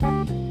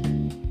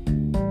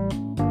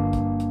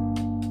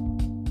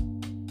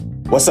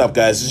What's up,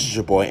 guys? This is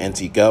your boy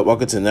NT Goat.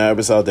 Welcome to another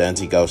episode of the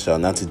NT Goat Show.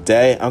 Now,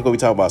 today I'm going to be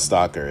talking about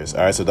stalkers.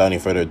 All right, so without any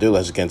further ado,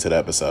 let's get into the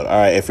episode. All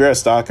right, if you're a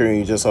stalker and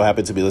you just so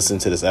happen to be listening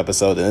to this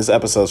episode, then this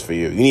episode's for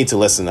you. You need to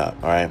listen up.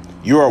 All right,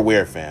 you are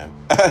weird, fam.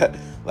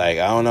 Like,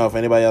 I don't know if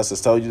anybody else has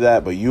told you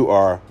that, but you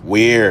are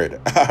weird.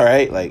 All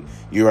right, like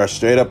you are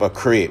straight up a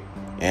creep,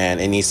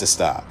 and it needs to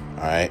stop.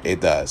 All right,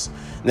 it does.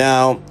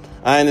 Now,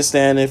 I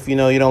understand if you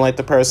don't like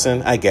the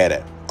person. I get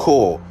it.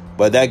 Cool,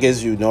 but that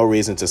gives you no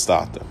reason to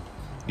stalk them.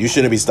 You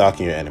shouldn't be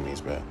stalking your enemies,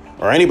 bro.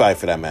 Or anybody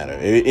for that matter.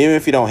 Even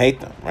if you don't hate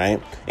them,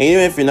 right? And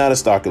even if you're not a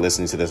stalker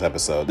listening to this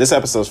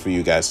episode's for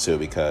you guys too,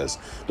 because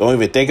don't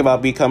even think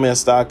about becoming a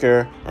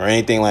stalker or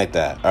anything like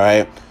that, all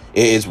right?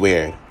 It is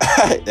weird.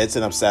 It's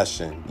an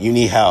obsession. You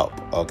need help,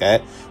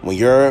 okay? When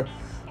you're,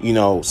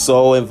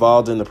 so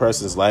involved in the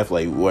person's life,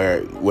 like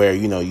where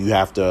you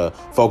have to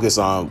focus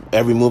on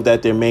every move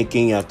that they're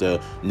making. You have to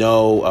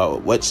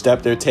know what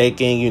step they're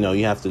taking.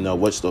 You have to know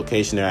which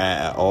location they're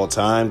at all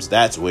times.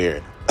 That's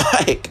weird.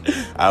 Like,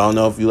 I don't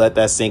know if you let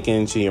that sink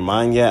into your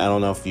mind yet. I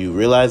don't know if you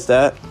realize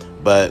that,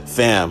 but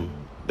fam,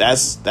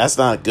 that's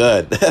not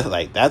good.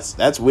 Like,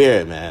 that's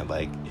weird, man.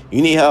 Like,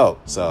 you need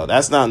help. So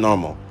that's not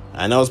normal.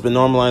 I know it's been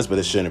normalized, but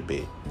it shouldn't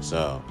be.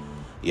 So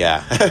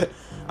yeah,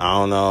 I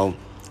don't know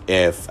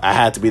if I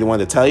had to be the one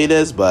to tell you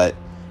this, but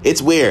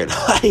it's weird.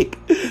 Like,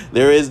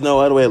 there is no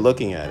other way of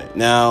looking at it.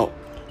 Now,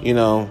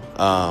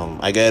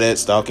 I get it.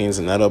 Stalking is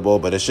inevitable,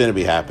 but it shouldn't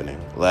be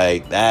happening.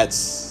 Like, that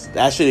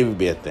shouldn't even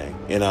be a thing,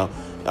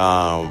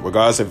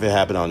 regardless if it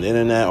happened on the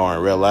internet or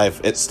in real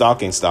life. It's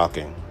stalking.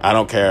 I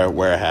don't care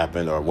where it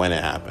happened or when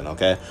it happened.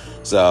 Okay.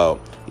 So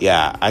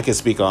yeah, I can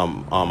speak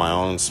on my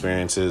own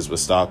experiences with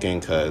stalking,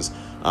 because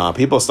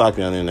people stalk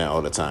me on the internet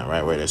all the time,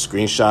 right? Where they're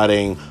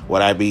screenshotting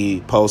what I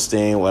be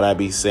posting, what I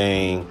be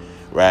saying,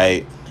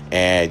 right?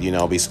 And,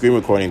 be screen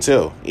recording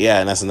too. Yeah,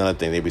 and that's another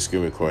thing. They be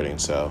screen recording.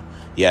 So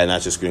yeah,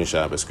 not just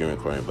screenshot, but screen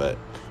recording. But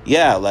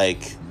yeah,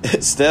 like,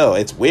 still,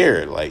 it's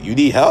weird. Like, you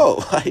need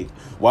help. Like,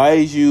 why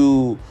is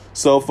you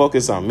so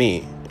focused on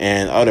me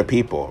and other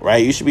people,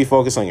 right? You should be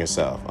focused on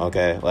yourself,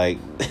 okay? Like,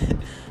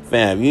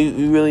 fam,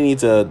 you really need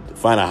to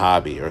find a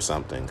hobby or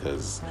something,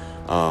 because,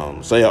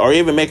 or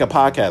even make a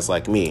podcast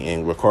like me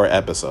and record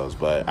episodes.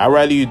 But I'd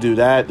rather you do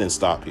that than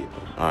stalk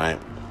people, all right?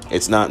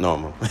 It's not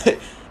normal.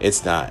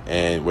 It's not.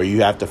 And where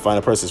you have to find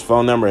a person's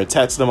phone number and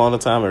text them all the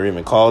time, or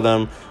even call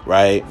them,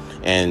 right?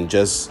 And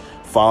just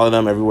follow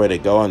them everywhere they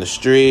go on the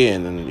street,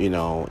 and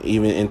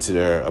even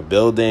into a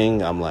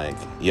building. I'm like,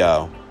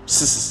 yo,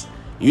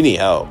 you need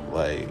help.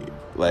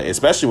 Like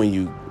especially when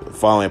you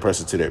following a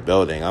person to their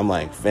building. I'm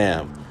like,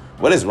 fam,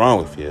 what is wrong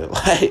with you?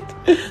 Like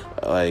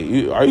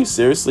are you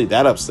seriously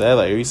that upset?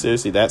 Like, are you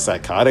seriously that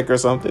psychotic or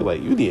something?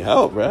 Like, you need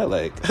help, bro.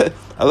 Like,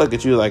 I look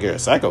at you like you're a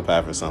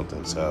psychopath or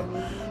something. So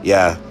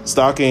yeah,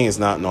 stalking is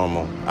not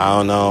normal. I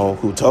don't know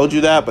who told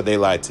you that, but they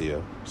lied to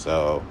you.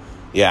 So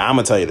yeah, I'm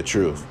gonna tell you the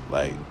truth.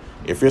 Like,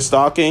 if you're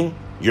stalking,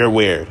 you're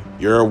weird.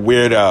 You're a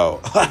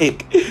weirdo.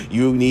 Like,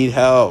 you need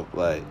help.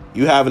 Like,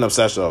 you have an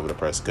obsession over the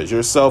person, because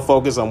you're so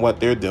focused on what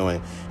they're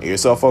doing, and you're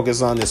so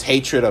focused on this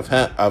hatred of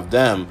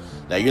them,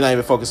 that you're not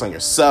even focused on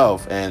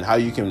yourself and how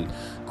you can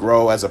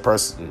grow as a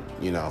person,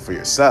 for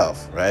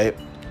yourself, right?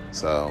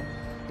 So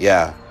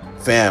yeah,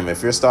 fam,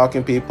 if you're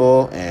stalking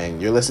people and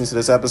you're listening to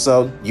this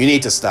episode, you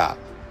need to stop.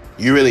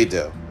 You really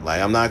do.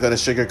 Like, I'm not going to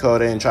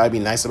sugarcoat it and try to be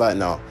nice about it.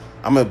 No,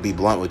 I'm going to be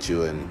blunt with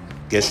you and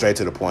get straight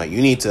to the point.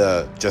 You need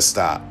to just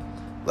stop.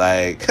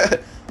 Like,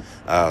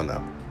 I don't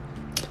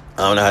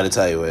know how to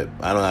tell you it.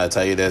 I don't know how to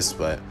tell you this,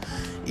 but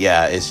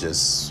yeah, it's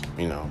just,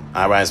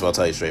 I might as well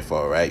tell you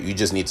straightforward, right? You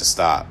just need to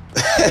stop.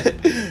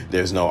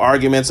 There's no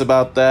arguments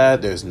about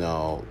that. There's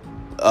no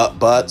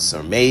buts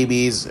or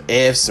maybes,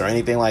 ifs, or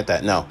anything like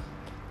that. No,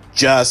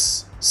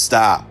 just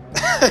stop.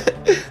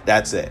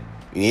 That's it.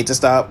 You need to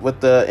stop with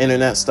the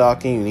internet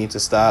stalking. You need to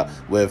stop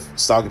with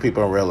stalking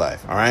people in real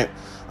life. All right.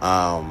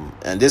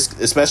 And this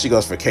especially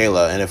goes for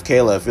Kayla. And if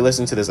you're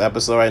listening to this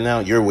episode right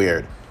now, you're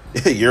weird.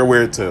 You're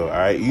weird too, all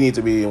right? You need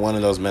to be in one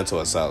of those mental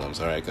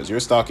asylums, all right? Because you're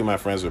stalking my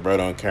friends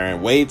Roberto and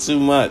Karen way too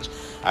much.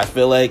 I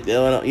feel like,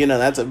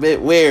 that's a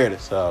bit weird.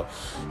 So,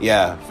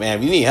 yeah,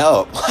 fam, you need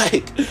help.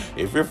 Like,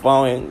 if you're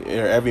following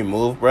your every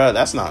move, bro,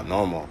 that's not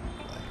normal.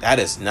 That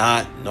is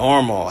not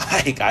normal.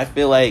 Like, I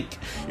feel like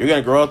you're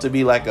going to grow up to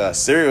be like a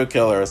serial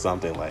killer or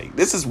something. Like,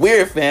 this is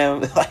weird,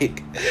 fam.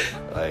 Like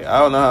I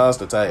don't know how else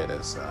to tell you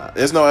this.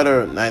 There's no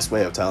other nice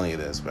way of telling you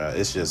this, bro.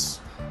 It's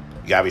just,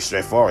 you gotta be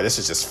straightforward. This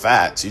is just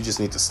facts. You just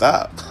need to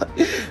stop.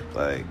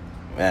 Like,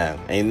 man,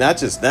 and not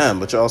just them,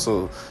 but you're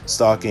also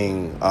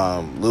stalking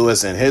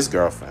Lewis and his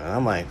girlfriend. And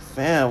I'm like,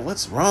 fam,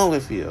 what's wrong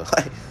with you?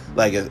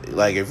 Like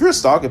if you're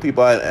stalking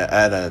people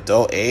at an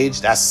adult age,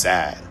 that's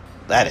sad.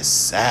 That is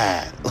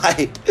sad.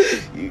 Like,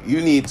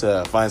 you need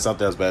to find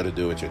something else better to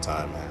do with your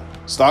time, man.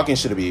 Stalking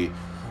should be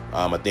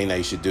a thing that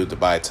you should do to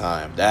buy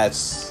time.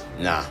 That's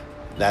not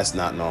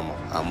normal.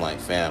 I'm like,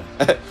 fam.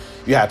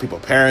 You have people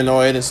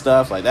paranoid and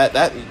stuff like that.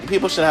 That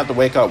people shouldn't have to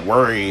wake up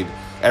worried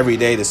every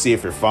day to see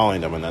if you're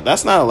following them or not.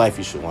 That's not a life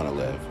you should want to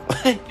live.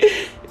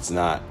 It's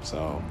not.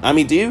 So, I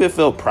mean, do you even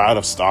feel proud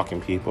of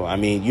stalking people? I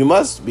mean, you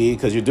must be,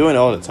 because you're doing it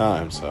all the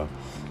time. So,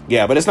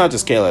 yeah, but it's not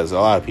just Kayla. It's a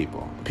lot of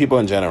people. People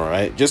in general,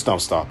 right? Just don't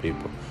stalk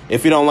people.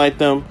 If you don't like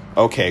them,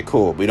 okay,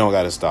 cool. We don't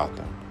got to stalk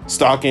them.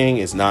 Stalking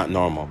is not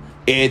normal.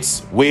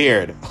 It's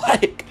weird.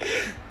 Like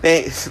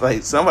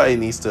somebody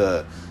needs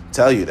to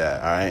tell you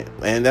that, all right?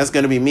 And that's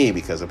going to be me,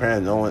 because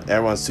apparently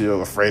everyone's too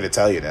afraid to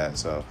tell you that.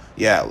 So,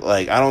 yeah,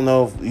 like, I don't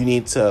know if you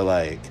need to,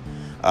 like,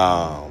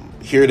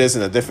 hear this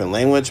in a different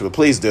language, but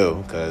please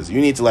do, because you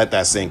need to let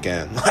that sink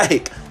in.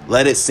 Like,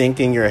 let it sink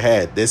in your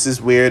head. This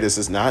is weird. This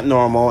is not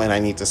normal, and I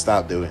need to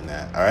stop doing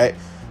that, all right?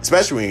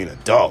 Especially when you're an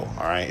adult,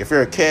 all right? If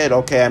you're a kid,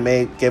 okay, I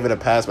may give it a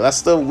pass, but that's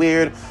still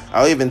weird.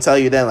 I'll even tell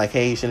you then, like,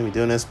 hey, you shouldn't be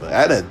doing this. But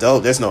as an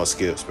adult, there's no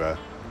excuse, bro.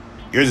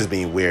 You're just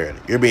being weird.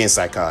 You're being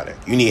psychotic.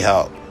 You need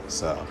help.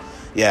 So,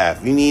 yeah,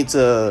 if you need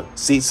to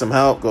seek some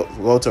help,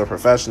 go to a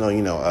professional,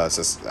 a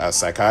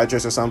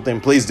psychiatrist or something,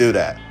 please do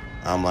that.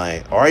 I'm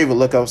like, or even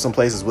look up some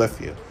places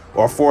with you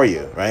or for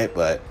you, right?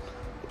 But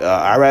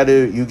I'd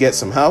rather you get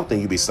some help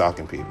than you be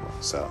stalking people.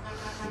 So,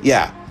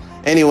 yeah.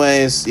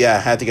 Anyways, yeah, I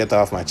had to get that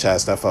off my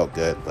chest. That felt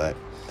good. But,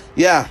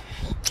 yeah,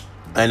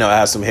 I know I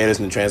have some haters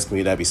in the trans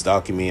community that be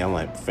stalking me. I'm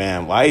like,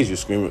 fam, why is you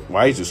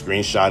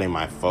screenshotting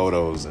my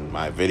photos and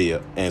my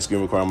video and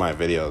screen recording my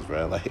videos,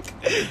 bro? Like,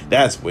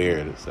 that's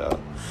weird. So,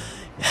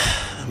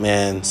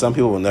 man, some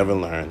people will never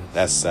learn.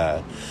 That's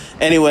sad.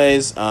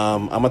 Anyways,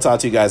 I'm gonna talk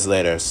to you guys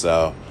later.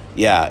 So,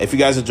 yeah, if you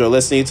guys enjoy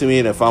listening to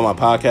me, then follow my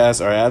podcast.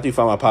 All right, after you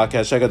follow my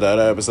podcast, check out the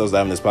other episodes that I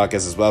have in this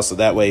podcast as well, so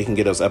that way you can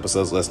get those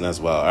episodes listened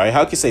as well. All right,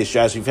 how can you say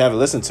strategy if you haven't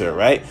listened to it,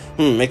 right?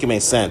 Make it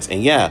make sense.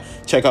 And yeah,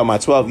 check out my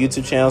 12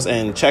 YouTube channels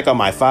and check out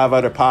my 5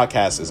 other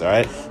podcasts. All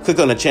right, click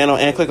on the channel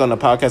and click on the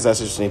podcast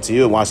that's interesting to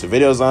you and watch the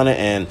videos on it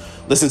and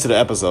listen to the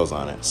episodes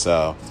on it.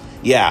 So,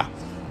 yeah.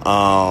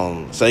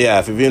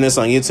 If you're viewing this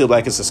on YouTube,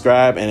 like and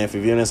subscribe. And if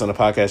you're viewing this on the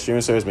podcast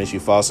streaming service, make sure you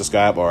follow,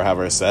 subscribe, or have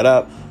it set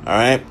up. All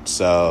right.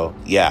 So,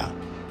 yeah.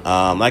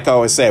 Like I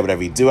always say,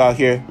 whatever you do out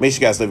here, make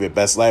sure you guys live your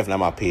best life, and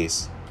I'm out.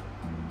 Peace.